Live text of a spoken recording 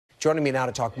Joining me now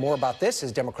to talk more about this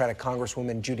is Democratic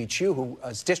Congresswoman Judy Chu,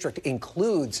 whose district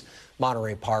includes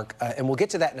Monterey Park. And we'll get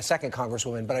to that in a second,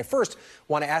 Congresswoman. But I first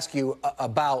want to ask you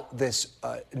about this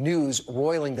news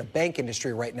roiling the bank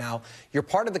industry right now. You're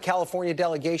part of the California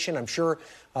delegation. I'm sure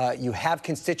you have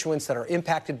constituents that are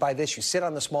impacted by this. You sit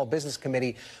on the Small Business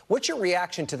Committee. What's your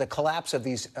reaction to the collapse of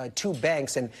these two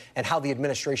banks and how the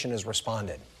administration has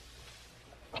responded?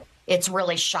 It's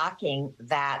really shocking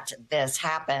that this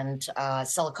happened.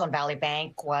 Silicon Valley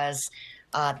Bank was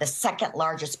the second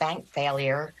largest bank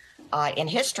failure in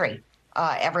history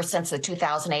ever since the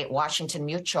 2008 Washington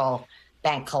Mutual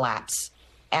Bank collapse.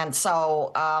 And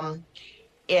so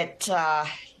it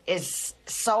is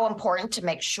so important to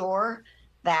make sure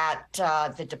that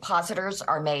the depositors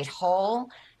are made whole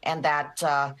and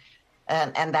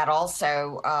that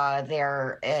also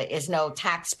there is no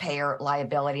taxpayer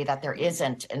liability, that there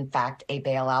isn't, in fact, a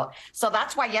bailout. So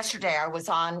that's why yesterday I was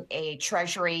on a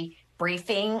Treasury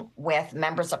briefing with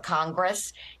members of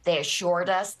Congress. They assured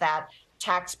us that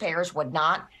taxpayers would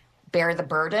not bear the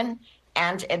burden,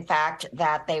 and in fact,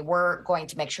 that they were going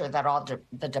to make sure that all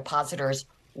the depositors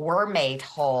were made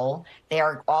whole. They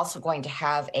are also going to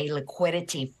have a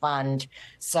liquidity fund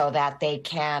so that they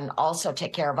can also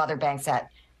take care of other banks that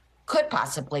could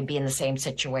possibly be in the same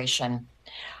situation.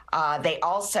 They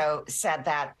also said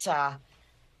that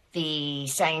the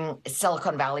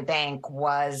Silicon Valley Bank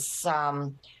was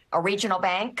a regional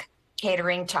bank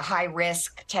catering to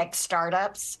high-risk tech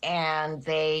startups, and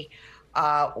they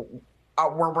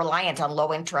were reliant on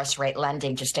low interest rate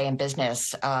lending to stay in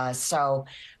business. So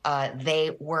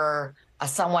they were a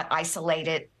somewhat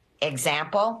isolated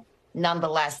example.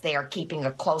 Nonetheless, they are keeping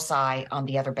a close eye on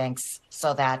the other banks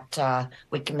so that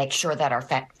we can make sure that our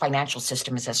financial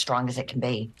system is as strong as it can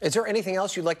be. Is there anything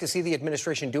else you'd like to see the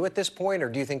administration do at this point, or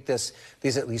do you think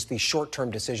at least these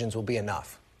short-term decisions will be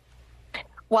enough?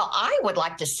 Well, I would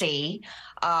like to see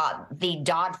the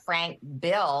Dodd-Frank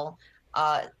bill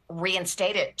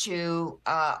reinstated to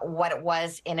what it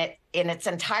was in its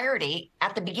entirety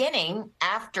at the beginning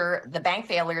after the bank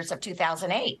failures of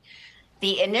 2008.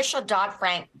 The initial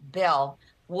Dodd-Frank bill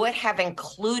would have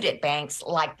included banks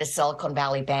like the Silicon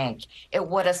Valley Bank. It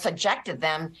would have subjected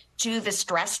them to the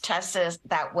stress tests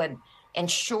that would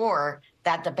ensure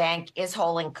that the bank is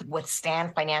whole and could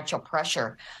withstand financial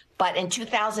pressure. But in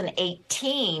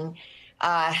 2018,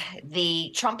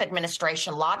 the Trump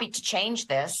administration lobbied to change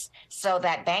this so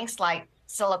that banks like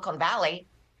Silicon Valley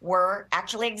were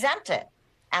actually exempted.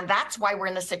 And that's why we're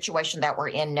in the situation that we're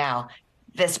in now.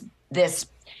 This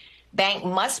bank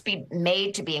must be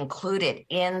made to be included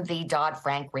in the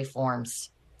Dodd-Frank reforms.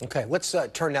 Okay, let's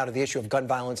turn now to the issue of gun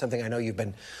violence, something I know you've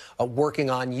been working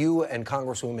on. You and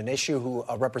Congresswoman Issue, who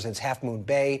represents Half Moon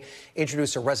Bay,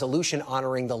 introduced a resolution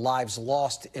honoring the lives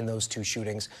lost in those two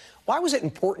shootings. Why was it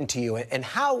important to you, and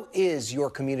how is your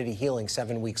community healing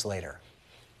 7 weeks later?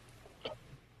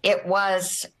 It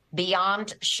was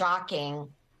beyond shocking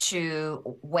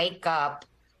to wake up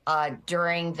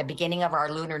during the beginning of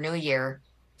our Lunar New Year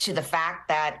to the fact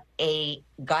that a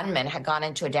gunman had gone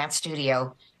into a dance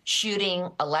studio, shooting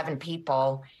 11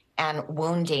 people and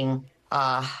wounding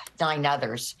 9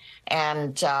 others.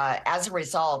 And as a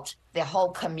result, the whole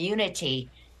community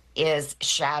is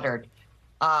shattered.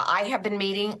 I have been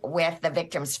meeting with the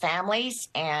victims' families,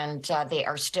 and they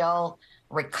are still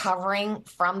recovering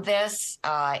from this.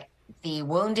 The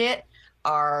wounded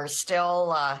are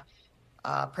still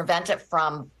prevented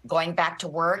from going back to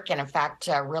work, and in fact,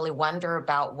 really wonder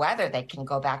about whether they can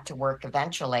go back to work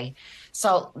eventually.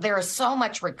 So there is so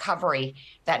much recovery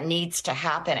that needs to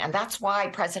happen, and that's why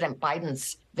President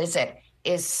Biden's visit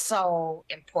is so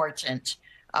important.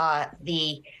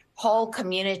 The whole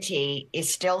community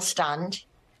is still stunned,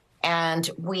 and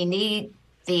we need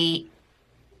the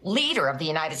leader of the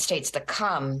United States to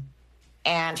come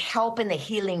and help in the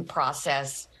healing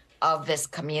process of this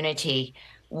community,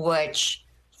 which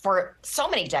for so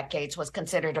many decades was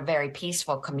considered a very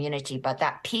peaceful community, but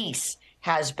that peace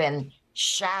has been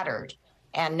shattered.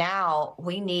 And now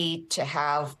we need to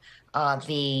have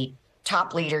the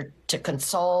top leader to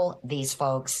console these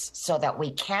folks so that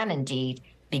we can indeed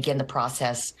begin the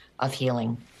process of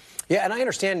healing. Yeah, and I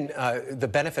understand the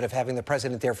benefit of having the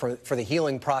president there for the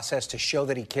healing process, to show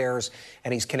that he cares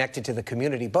and he's connected to the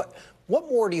community. But what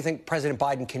more do you think President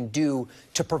Biden can do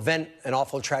to prevent an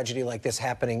awful tragedy like this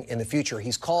happening in the future?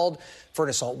 He's called for an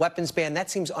assault weapons ban. That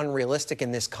seems unrealistic in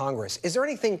this Congress. Is there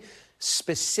anything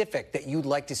specific that you'd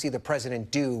like to see the president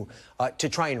do to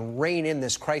try and rein in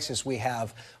this crisis we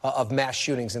have of mass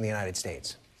shootings in the United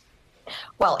States?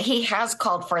 Well, he has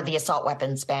called for the assault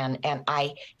weapons ban, and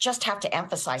I just have to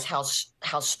emphasize how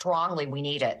strongly we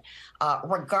need it.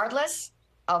 Regardless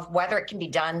of whether it can be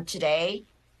done today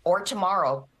or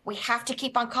tomorrow, we have to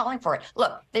keep on calling for it.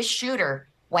 Look, this shooter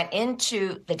went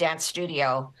into the dance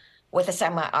studio with a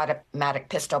semi-automatic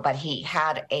pistol, but he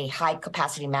had a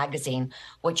high-capacity magazine,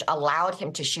 which allowed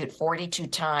him to shoot 42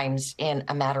 times in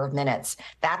a matter of minutes.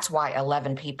 That's why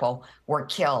 11 people were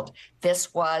killed.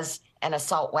 This was an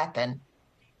assault weapon,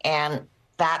 and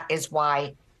that is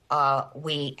why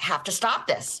we have to stop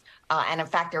this. And in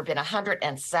fact, there have been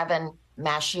 107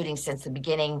 mass shootings since the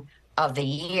beginning of the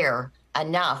year.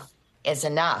 Enough is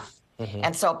enough.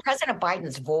 And so President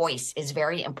Biden's voice is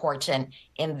very important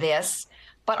in this,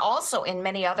 but also in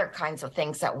many other kinds of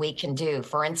things that we can do.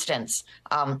 For instance,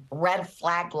 red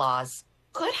flag laws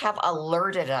could have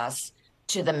alerted us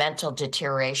to the mental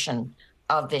deterioration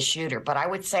of this shooter. But I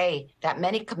would say that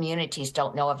many communities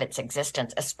don't know of its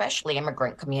existence, especially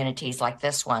immigrant communities like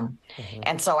this one.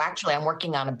 And so actually, I'm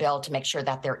working on a bill to make sure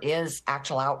that there is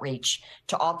actual outreach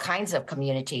to all kinds of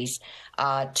communities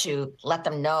to let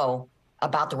them know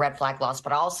about the red flag laws,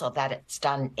 but also that it's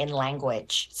done in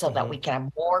language so that we can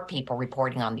have more people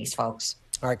reporting on these folks.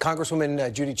 All right,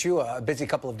 Congresswoman Judy Chu, a busy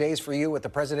couple of days for you with the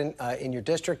president in your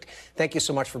district. Thank you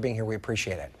so much for being here. We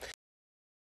appreciate it.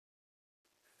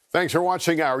 Thanks for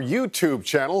watching our YouTube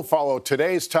channel. Follow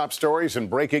today's top stories and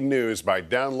breaking news by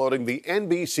downloading the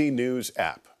NBC News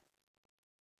app.